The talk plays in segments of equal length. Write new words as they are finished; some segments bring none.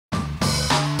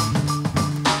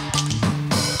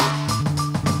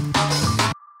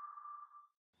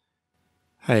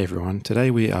Hey everyone, today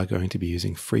we are going to be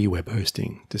using free web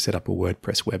hosting to set up a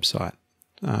WordPress website.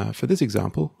 For this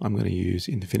example, I'm going to use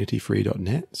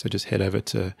InfinityFree.net, so just head over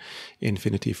to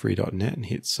InfinityFree.net and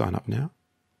hit sign up now.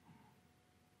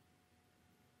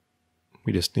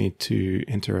 We just need to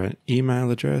enter an email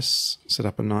address, set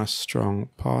up a nice strong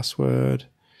password,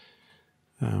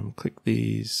 click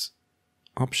these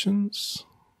options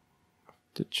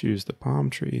to choose the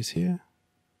palm trees here.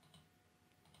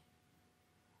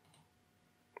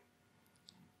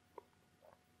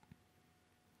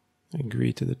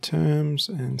 Agree to the terms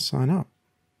and sign up.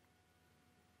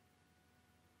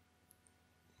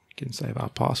 We can save our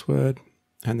password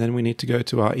and then we need to go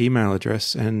to our email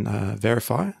address and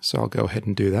verify. So I'll go ahead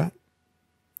and do that.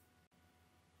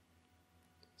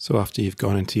 So after you've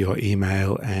gone into your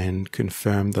email and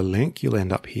confirmed the link, you'll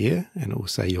end up here and it will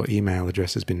say your email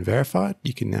address has been verified.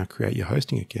 You can now create your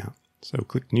hosting account. So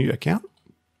click new account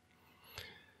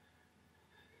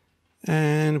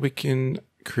and we can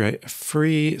create a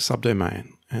free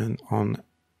subdomain and on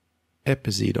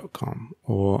epz.com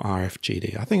or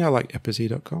RFGD. I think I like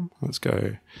epz.com. Let's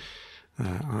go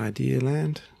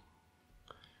Idealand.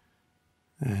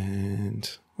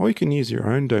 Or you can use your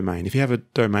own domain. If you have a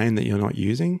domain that you're not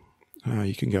using,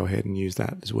 you can go ahead and use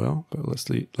that as well. But let's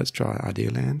try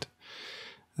Idealand.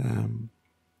 I'm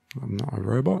not a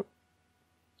robot.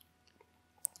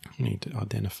 I need to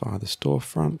identify the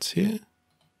storefronts here.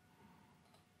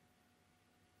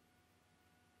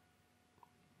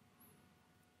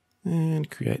 And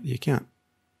create the account.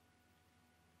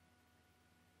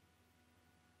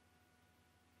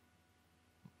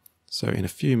 So in a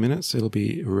few minutes it'll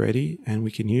be ready and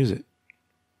we can use it.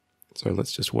 So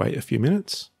let's just wait a few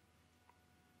minutes.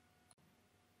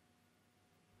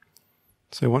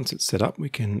 So once it's set up, we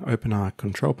can open our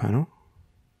control panel.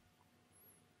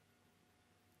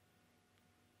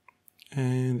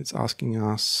 And it's asking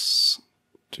us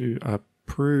to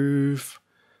approve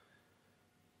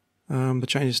the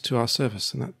changes to our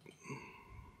service, and that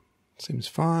seems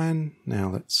fine. Now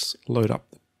let's load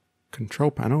up the control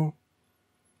panel.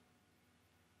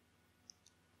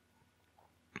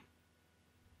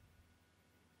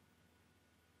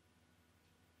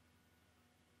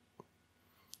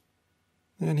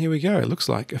 And here we go. It looks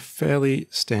like a fairly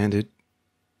standard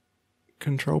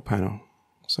control panel.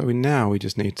 So now we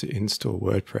just need to install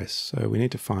WordPress. So we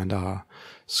need to find our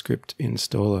script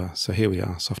installer. So here we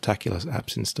are, Softaculous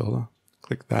Apps Installer.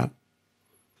 Click that.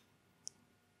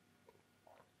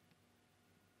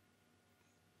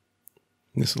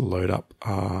 This will load up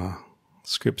our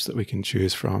scripts that we can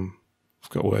choose from. I've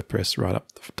got WordPress right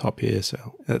up the top here,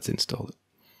 so let's install it.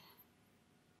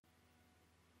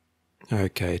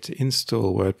 Okay, to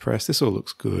install WordPress, this all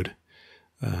looks good.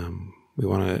 We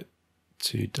want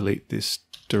to delete this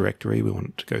directory. We want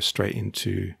it to go straight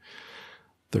into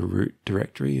the root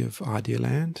directory of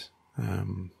Idealand.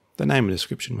 The name and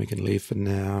description we can leave for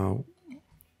now.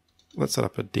 Let's set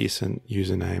up a decent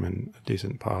username and a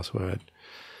decent password.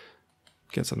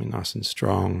 Get something nice and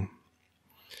strong.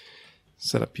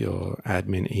 Set up your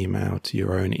admin email to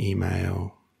your own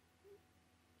email.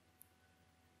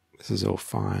 This is all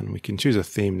fine. We can choose a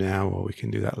theme now or we can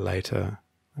do that later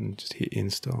and just hit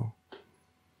install.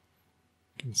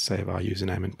 We can save our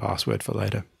username and password for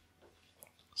later.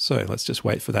 So let's just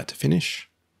wait for that to finish.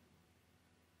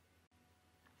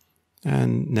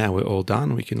 And now we're all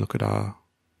done. We can look at our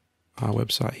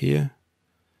website here.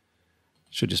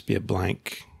 It should just be a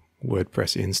blank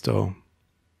WordPress install.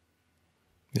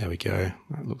 There we go.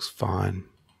 That looks fine.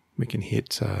 We can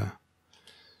hit our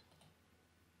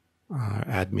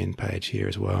admin page here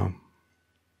as well.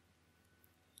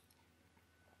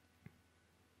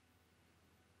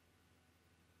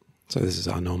 So this is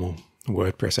our normal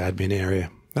WordPress admin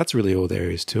area. That's really all there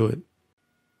is to it.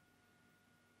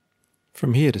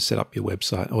 From here to set up your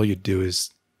website, all you do is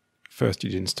first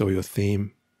you'd install your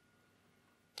theme.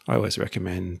 I always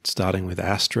recommend starting with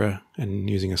Astra and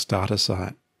using a starter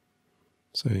site.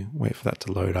 So wait for that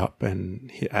to load up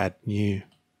and hit add new.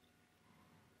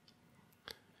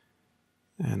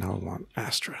 And I'll want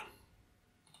Astra.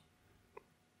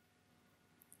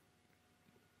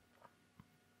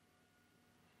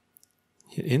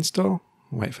 Hit install,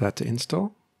 wait for that to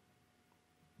install.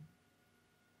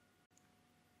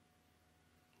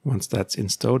 Once that's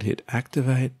installed, hit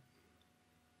activate.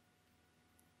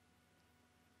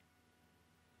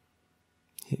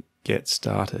 Hit get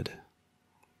started.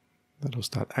 That'll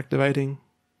start activating.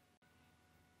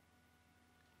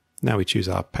 Now we choose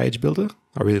our page builder.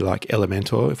 I really like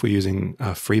Elementor. If we're using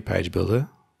a free page builder,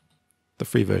 the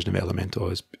free version of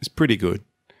Elementor is pretty good.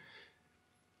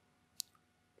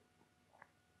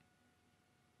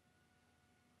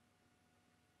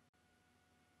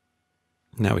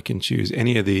 Now we can choose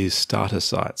any of these starter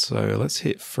sites. So let's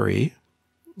hit free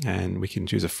and we can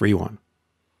choose a free one.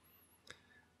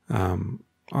 I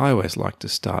always like to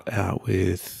start out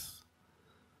with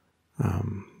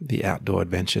the outdoor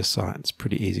adventure site. It's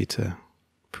pretty easy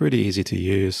to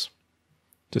use.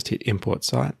 Just hit import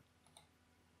site.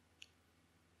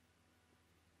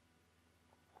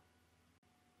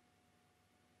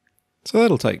 So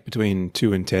that'll take between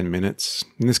 2 and 10 minutes.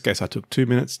 In this case, I took 2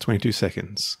 minutes, 22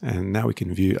 seconds. And now we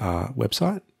can view our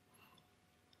website.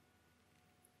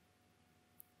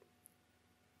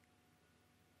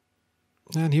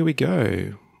 And here we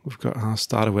go. We've got our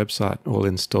starter website all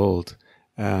installed.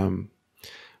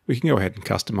 We can go ahead and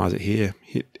customize it here.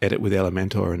 Hit edit with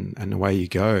Elementor and away you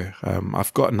go.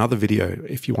 I've got another video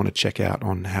if you want to check out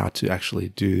on how to actually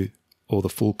do all the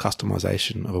full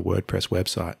customization of a WordPress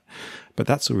website. But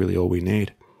that's really all we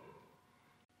need.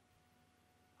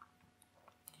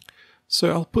 So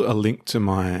I'll put a link to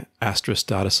my Astra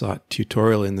starter site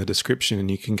tutorial in the description, and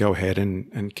you can go ahead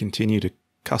and continue to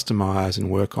customize and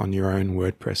work on your own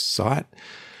WordPress site.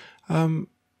 I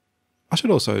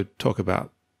should also talk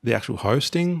about the actual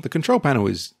hosting. The control panel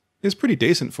is pretty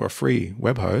decent for a free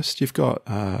web host. You've got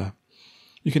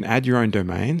you can add your own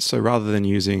domain. So rather than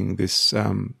using this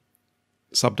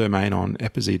subdomain on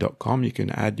epizee.com, you can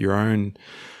add your own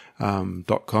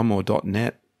 .com or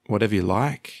 .net, whatever you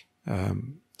like.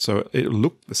 So it'll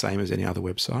look the same as any other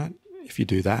website if you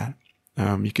do that.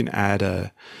 You can add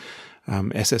a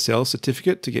SSL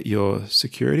certificate to get your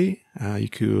security.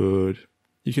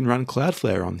 You can run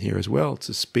Cloudflare on here as well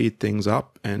to speed things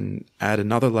up and add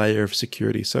another layer of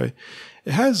security. So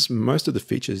it has most of the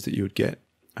features that you would get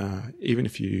even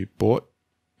if you bought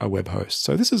a web host.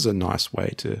 So this is a nice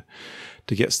way to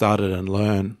get started and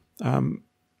learn.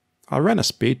 I ran a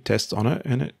speed test on it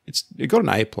and it got an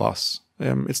A+.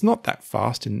 It's not that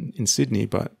fast in Sydney,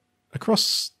 but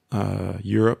across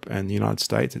Europe and the United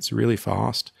States, it's really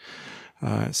fast.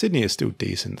 Sydney is still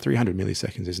decent. 300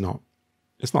 milliseconds is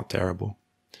not terrible.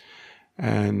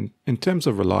 And in terms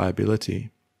of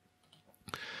reliability,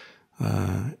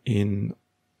 in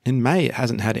May it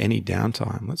hasn't had any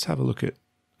downtime. Let's have a look at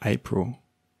April.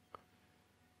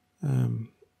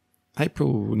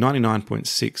 April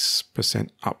 99.6%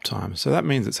 uptime. So that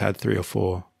means it's had 3 or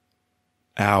 4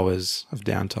 hours of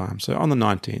downtime. So on the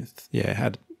 19th, yeah, it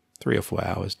had 3 or 4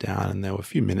 hours down, and there were a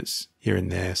few minutes here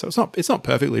and there. So it's not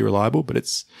perfectly reliable, but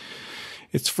it's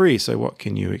free. So what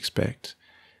can you expect?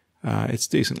 It's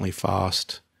decently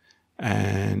fast.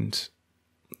 And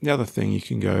the other thing you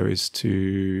can go is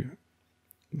to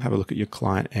have a look at your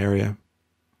client area.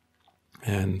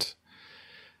 And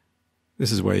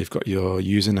this is where you've got your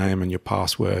username and your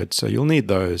password. So you'll need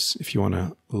those if you want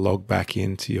to log back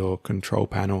into your control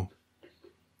panel.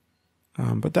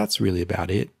 But that's really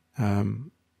about it.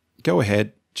 Go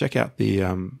ahead, check out the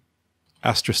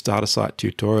Astra starter site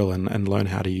tutorial and learn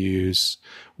how to use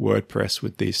WordPress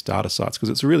with these starter sites, because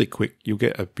it's really quick. You'll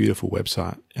get a beautiful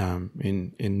website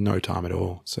in no time at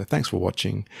all. So thanks for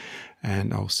watching,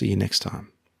 and I'll see you next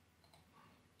time.